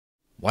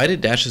Why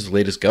did Dash's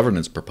latest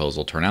governance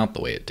proposal turn out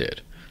the way it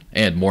did?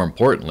 And more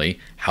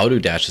importantly, how do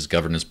Dash's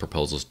governance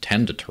proposals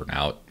tend to turn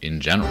out in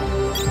general?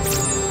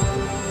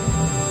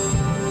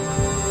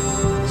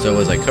 So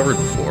as I covered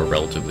before,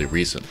 relatively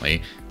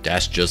recently,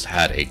 Dash just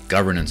had a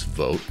governance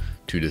vote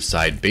to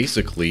decide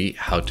basically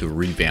how to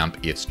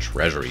revamp its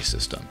treasury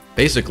system.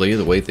 Basically,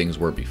 the way things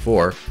were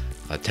before,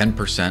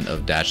 10%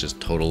 of Dash's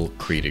total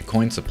created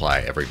coin supply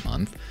every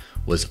month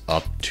was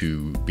up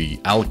to be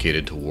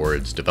allocated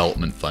towards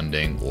development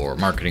funding or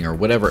marketing or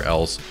whatever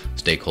else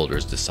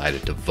stakeholders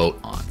decided to vote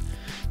on.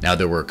 Now,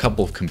 there were a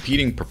couple of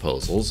competing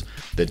proposals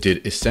that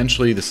did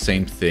essentially the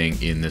same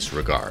thing in this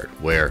regard,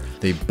 where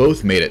they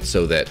both made it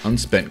so that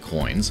unspent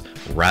coins,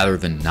 rather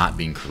than not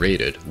being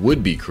created,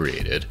 would be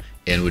created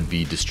and would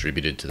be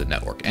distributed to the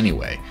network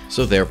anyway.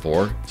 So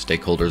therefore,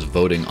 stakeholders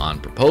voting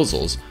on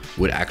proposals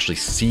would actually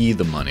see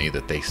the money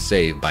that they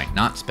save by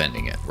not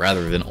spending it,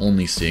 rather than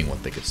only seeing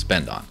what they could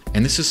spend on.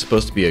 And this is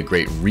supposed to be a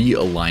great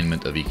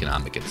realignment of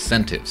economic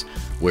incentives,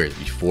 whereas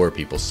before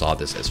people saw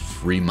this as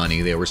free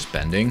money they were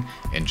spending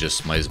and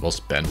just might as well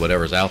spend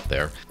whatever's out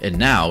there. And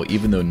now,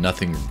 even though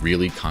nothing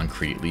really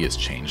concretely has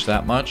changed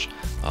that much,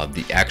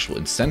 the actual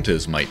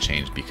incentives might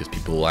change because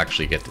people will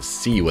actually get to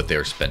see what they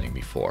were spending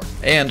before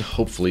and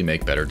hopefully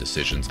make better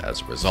decisions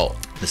as a result.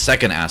 The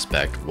second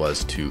aspect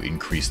was to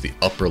increase the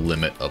upper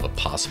limit of a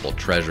possible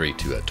treasury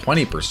to a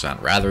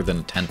 20% rather than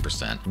a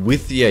 10%,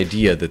 with the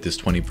idea that this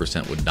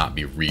 20% would not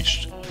be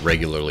reached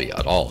regularly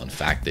at all. In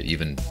fact, that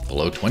even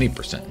below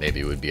 20%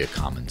 maybe would be a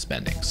common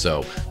spending.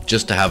 So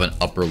just to have an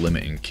upper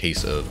limit in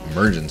case of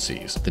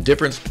emergencies. The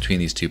difference between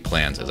these two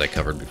plans, as I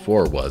covered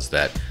before, was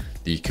that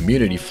the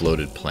community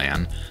floated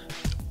plan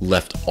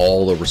left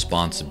all the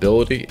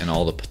responsibility and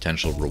all the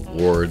potential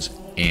rewards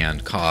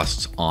and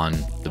costs on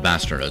the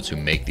masternodes who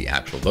make the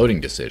actual voting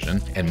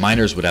decision, and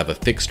miners would have a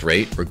fixed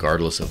rate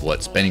regardless of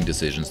what spending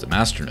decisions the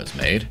masternodes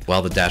made,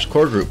 while the Dash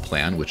core group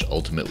plan, which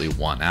ultimately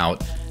won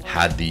out,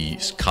 had the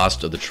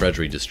cost of the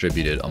treasury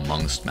distributed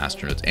amongst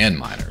masternodes and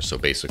miners, so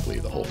basically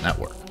the whole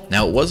network.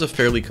 Now, it was a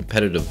fairly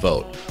competitive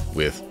vote,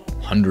 with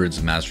hundreds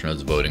of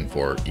masternodes voting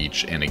for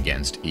each and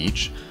against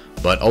each,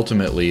 but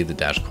ultimately the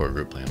Dash core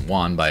group plan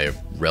won by a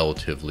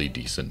relatively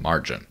decent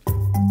margin.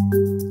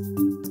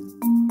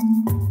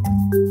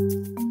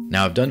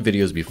 Now, I've done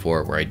videos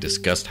before where I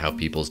discussed how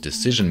people's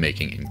decision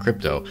making in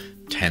crypto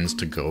tends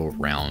to go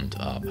around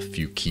a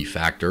few key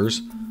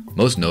factors,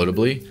 most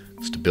notably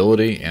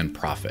stability and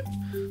profit.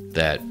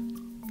 That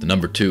the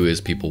number two is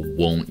people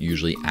won't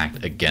usually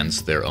act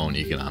against their own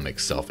economic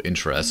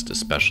self-interest,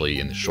 especially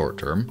in the short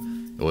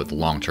term. With the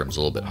long term is a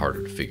little bit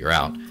harder to figure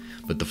out.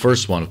 But the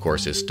first one, of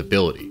course, is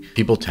stability.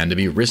 People tend to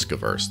be risk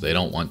averse. They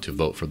don't want to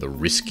vote for the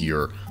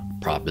riskier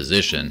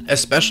proposition,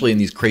 especially in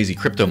these crazy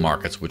crypto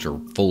markets, which are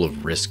full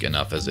of risk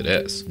enough as it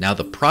is. Now,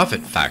 the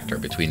profit factor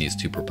between these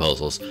two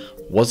proposals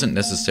wasn't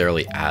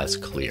necessarily as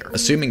clear.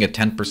 Assuming a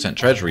 10%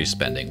 treasury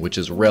spending, which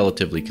is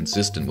relatively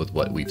consistent with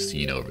what we've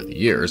seen over the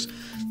years,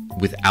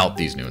 without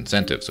these new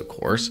incentives, of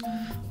course,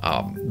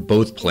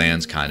 both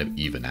plans kind of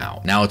even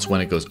out. Now it's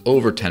when it goes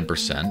over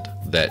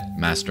 10% that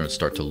masternodes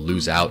start to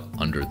lose out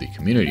under the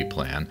community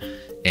plan,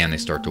 and they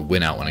start to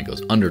win out when it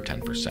goes under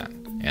 10%.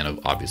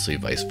 And obviously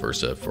vice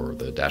versa for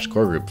the Dash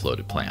core group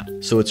floated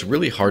plan. So it's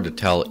really hard to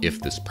tell if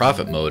this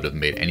profit motive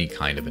made any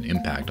kind of an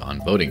impact on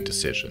voting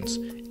decisions.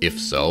 If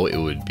so, it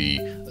would be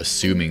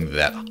assuming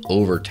that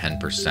over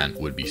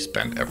 10% would be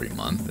spent every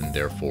month, and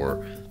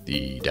therefore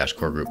the Dash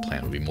core group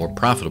plan would be more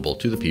profitable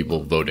to the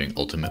people voting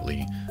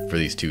ultimately for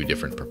these two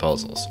different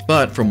proposals.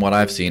 But from what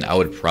I've seen, I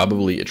would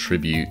probably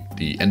attribute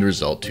the end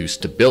result to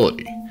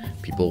stability.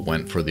 People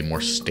went for the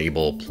more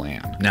stable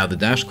plan. Now, the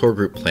Dash core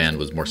group plan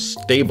was more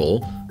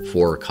stable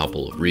for a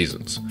couple of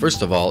reasons.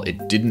 First of all,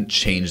 it didn't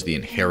change the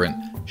inherent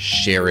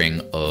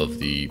sharing of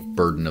the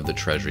burden of the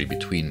treasury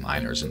between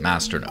miners and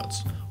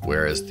masternodes,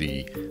 whereas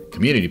the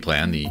community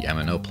plan, the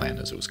MNO plan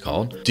as it was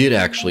called, did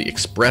actually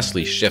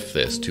expressly shift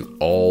this to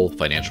all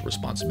financial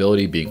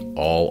responsibility being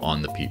all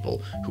on the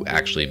people who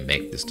actually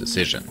make this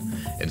decision.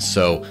 And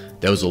so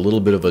that was a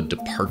little bit of a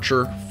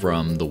departure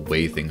from the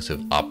way things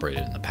have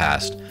operated in the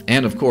past.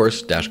 And of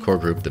course, Dash core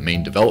group, the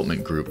main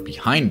development group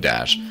behind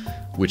Dash,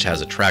 which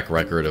has a track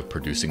record of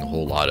producing a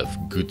whole lot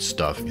of good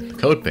stuff in the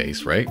code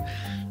base, right?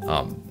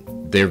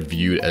 They're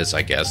viewed as,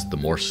 I guess, the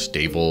more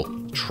stable,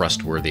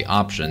 trustworthy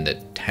option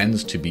that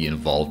tends to be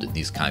involved in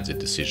these kinds of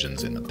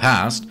decisions in the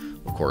past,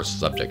 of course,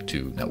 subject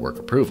to network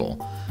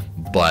approval,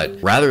 but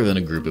rather than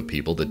a group of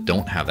people that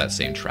don't have that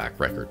same track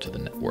record to the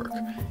network.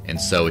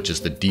 And so it's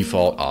just the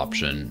default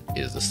option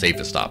is the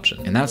safest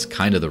option. And that's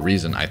kind of the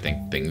reason I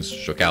think things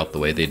shook out the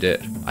way they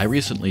did. I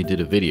recently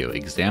did a video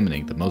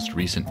examining the most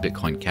recent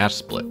Bitcoin Cash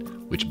split,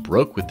 which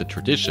broke with the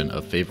tradition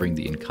of favoring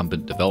the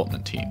incumbent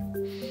development team.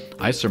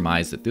 I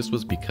surmise that this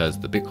was because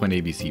the Bitcoin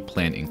ABC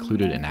plan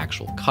included an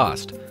actual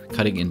cost,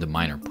 cutting into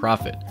miner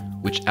profit,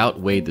 which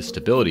outweighed the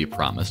stability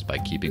promised by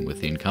keeping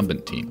with the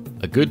incumbent team.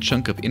 A good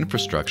chunk of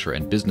infrastructure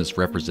and business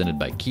represented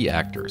by key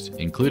actors,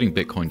 including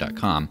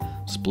Bitcoin.com,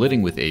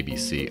 splitting with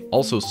ABC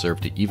also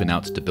served to even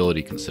out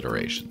stability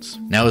considerations.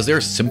 Now, is there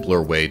a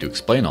simpler way to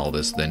explain all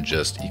this than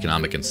just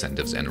economic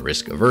incentives and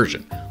risk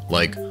aversion?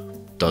 Like,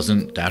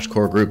 doesn't Dash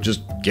Core Group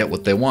just get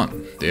what they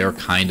want? They are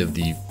kind of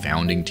the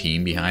founding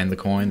team behind the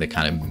coin. They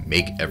kind of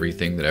make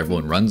everything that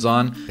everyone runs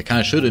on. They kind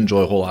of should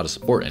enjoy a whole lot of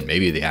support, and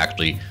maybe they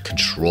actually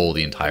control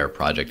the entire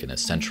project in a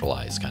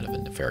centralized kind of a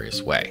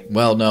nefarious way.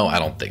 Well, no, I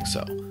don't think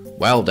so.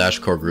 While Dash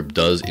Core Group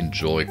does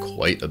enjoy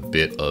quite a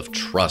bit of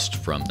trust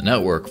from the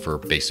network for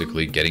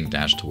basically getting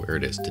Dash to where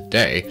it is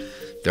today,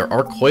 there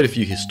are quite a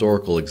few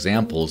historical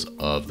examples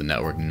of the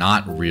network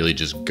not really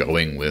just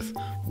going with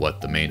what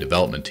the main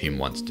development team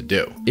wants to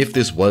do. If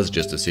this was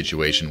just a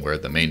situation where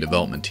the main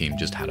development team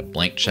just had a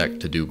blank check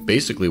to do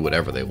basically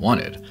whatever they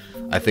wanted,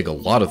 I think a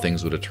lot of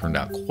things would have turned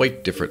out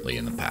quite differently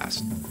in the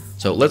past.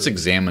 So let's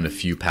examine a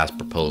few past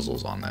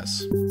proposals on this.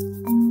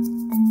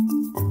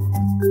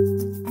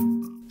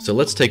 So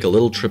let's take a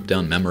little trip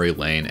down memory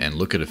lane and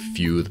look at a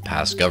few of the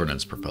past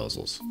governance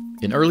proposals.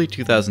 In early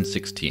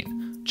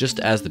 2016, just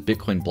as the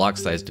Bitcoin block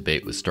size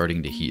debate was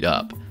starting to heat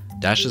up,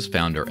 Dash's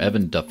founder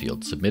Evan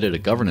Duffield submitted a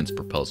governance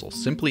proposal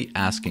simply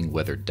asking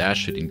whether Dash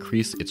should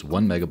increase its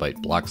 1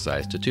 megabyte block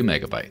size to 2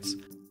 megabytes.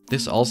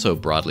 This also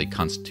broadly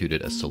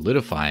constituted a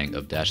solidifying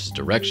of Dash's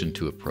direction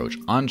to approach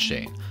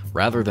on-chain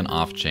rather than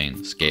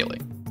off-chain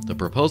scaling. The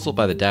proposal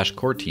by the Dash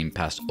core team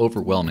passed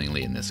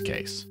overwhelmingly in this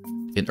case.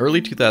 In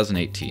early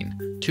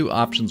 2018, two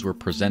options were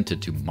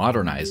presented to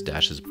modernize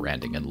Dash's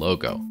branding and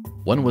logo.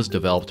 One was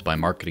developed by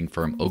marketing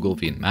firm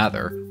Ogilvy &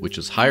 Mather, which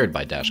was hired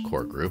by Dash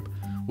Core Group,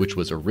 which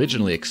was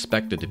originally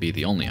expected to be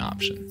the only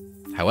option.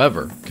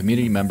 However,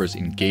 community members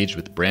engaged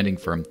with branding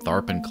firm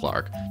Tharp &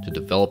 Clark to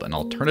develop an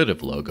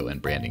alternative logo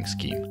and branding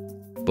scheme.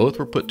 Both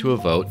were put to a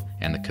vote,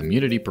 and the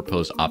community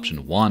proposed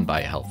option won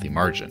by a healthy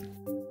margin.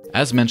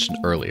 As mentioned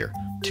earlier,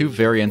 two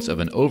variants of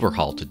an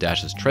overhaul to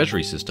Dash's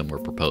treasury system were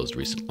proposed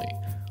recently,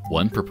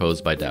 one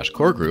proposed by Dash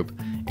Core Group,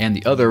 and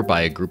the other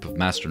by a group of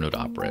masternode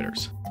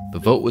operators. The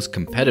vote was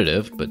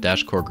competitive, but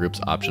Dash Core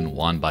Group's option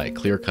won by a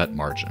clear-cut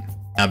margin.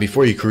 Now,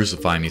 before you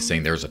crucify me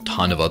saying there's a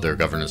ton of other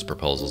governance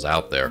proposals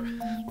out there,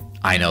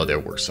 I know there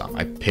were some.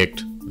 I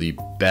picked the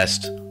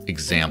best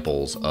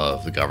examples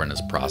of the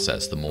governance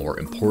process, the more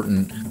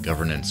important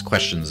governance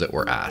questions that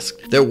were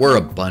asked. There were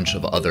a bunch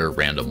of other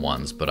random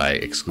ones, but I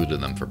excluded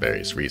them for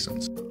various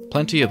reasons.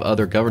 Plenty of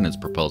other governance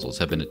proposals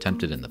have been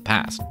attempted in the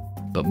past,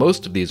 but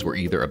most of these were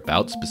either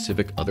about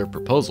specific other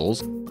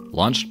proposals,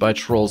 launched by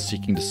trolls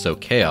seeking to sow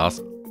chaos,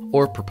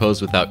 or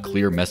proposed without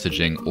clear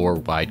messaging or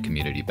wide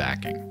community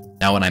backing.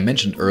 Now, when I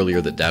mentioned earlier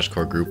that Dash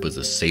Core Group was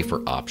a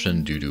safer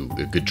option due to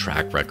a good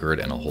track record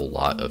and a whole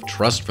lot of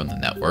trust from the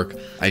network,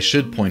 I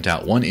should point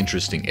out one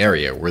interesting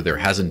area where there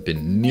hasn't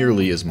been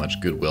nearly as much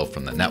goodwill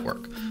from the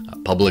network: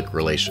 public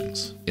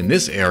relations. In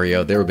this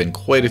area, there have been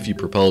quite a few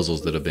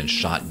proposals that have been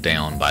shot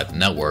down by the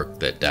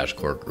network that Dash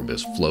Core Group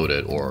has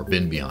floated or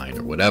been behind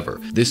or whatever.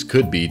 This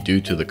could be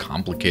due to the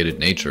complicated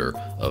nature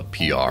of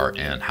PR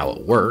and how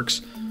it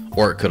works,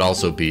 or it could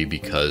also be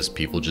because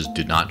people just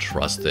did not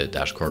trust that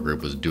Dash Core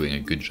Group was doing a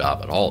good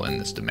job at all in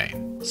this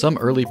domain. Some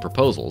early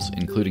proposals,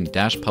 including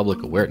Dash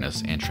Public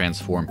Awareness and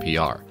Transform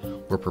PR,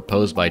 were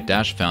proposed by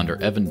Dash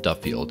founder Evan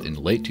Duffield in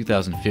late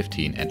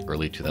 2015 and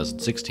early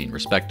 2016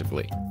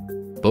 respectively.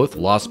 Both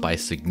lost by a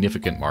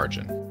significant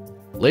margin.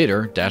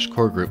 Later, Dash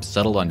Core Group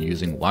settled on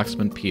using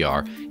Waxman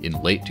PR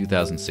in late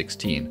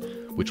 2016,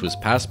 which was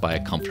passed by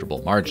a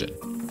comfortable margin.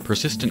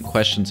 Persistent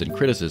questions and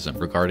criticism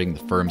regarding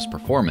the firm's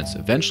performance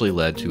eventually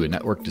led to a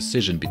network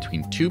decision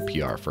between two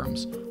PR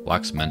firms,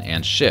 Waxman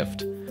and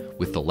Shift,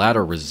 with the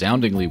latter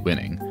resoundingly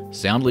winning,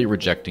 soundly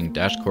rejecting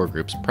Dash Core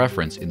Group's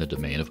preference in the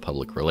domain of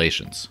public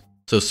relations.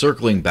 So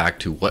circling back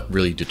to what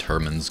really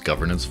determines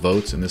governance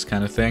votes in this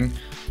kind of thing,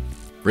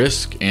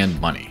 risk and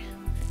money.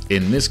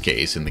 In this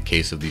case, in the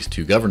case of these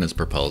two governance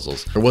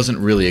proposals, there wasn't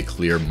really a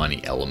clear money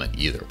element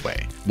either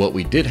way. What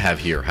we did have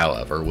here,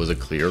 however, was a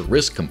clear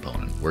risk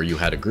component, where you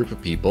had a group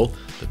of people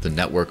that the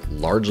network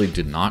largely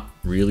did not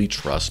really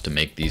trust to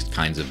make these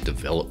kinds of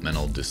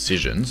developmental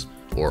decisions,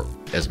 or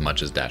as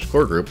much as Dash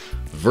Core Group,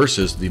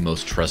 versus the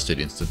most trusted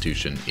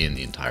institution in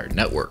the entire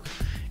network.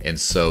 And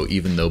so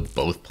even though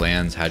both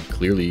plans had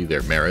clearly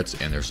their merits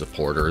and their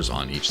supporters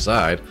on each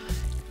side,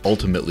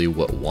 ultimately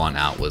what won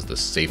out was the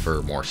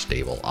safer, more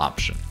stable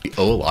option. We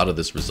owe a lot of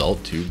this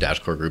result to Dash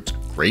Core Group's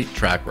great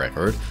track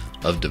record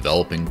of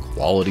developing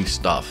quality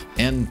stuff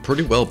and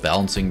pretty well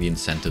balancing the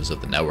incentives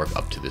of the network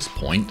up to this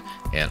point,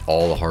 and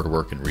all the hard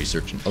work and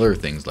research and other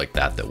things like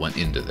that that went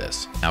into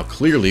this. Now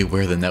clearly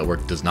where the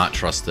network does not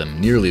trust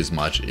them nearly as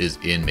much is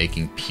in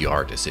making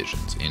PR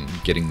decisions, in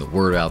getting the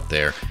word out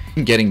there,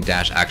 and getting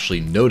Dash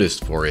actually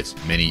noticed for its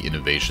many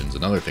innovations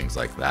and other things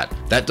like that.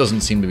 That doesn't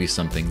seem to be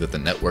something that the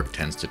network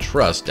tends to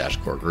trust Dash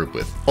Core Group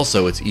with.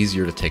 Also, it's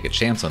easier to take a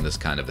chance on this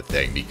kind of a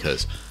thing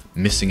because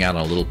missing out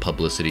on a little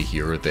publicity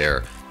here or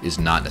there is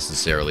not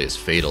necessarily as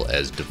fatal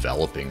as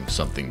developing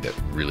something that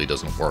really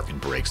doesn't work and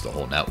breaks the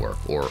whole network,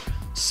 or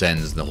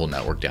sends the whole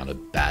network down a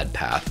bad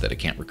path that it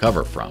can't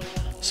recover from.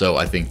 So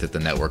I think that the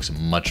network's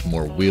much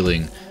more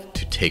willing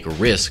to take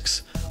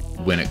risks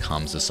when it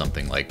comes to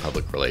something like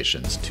public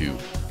relations, to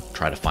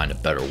try to find a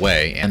better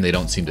way, and they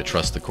don't seem to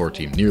trust the core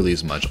team nearly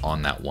as much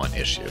on that one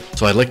issue.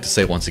 So I'd like to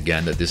say once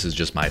again that this is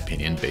just my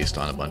opinion based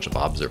on a bunch of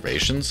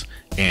observations,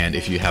 and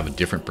if you have a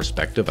different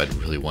perspective, I'd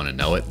really want to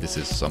know it. This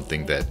is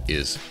something that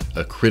is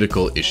a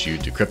critical issue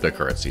to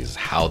cryptocurrencies,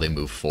 how they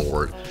move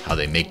forward, how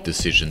they make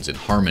decisions in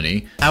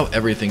harmony, how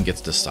everything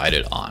gets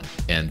decided on,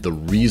 and the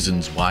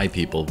reasons why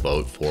people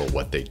vote for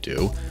what they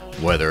do,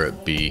 whether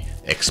it be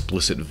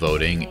explicit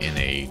voting in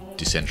a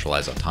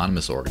decentralized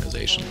autonomous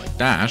organization like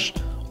Dash,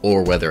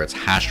 or whether it's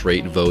hash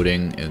rate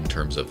voting in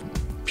terms of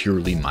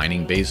purely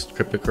mining based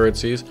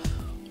cryptocurrencies,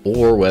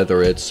 or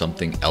whether it's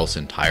something else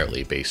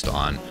entirely based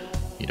on,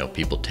 you know,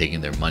 people taking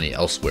their money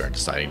elsewhere and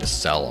deciding to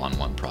sell on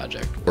one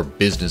project, or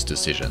business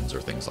decisions or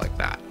things like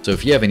that. So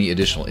if you have any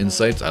additional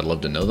insights, I'd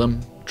love to know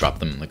them. Drop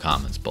them in the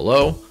comments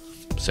below.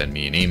 Send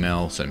me an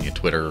email, send me a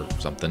Twitter,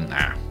 something,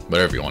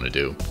 whatever you want to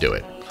do, do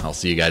it. I'll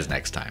see you guys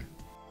next time.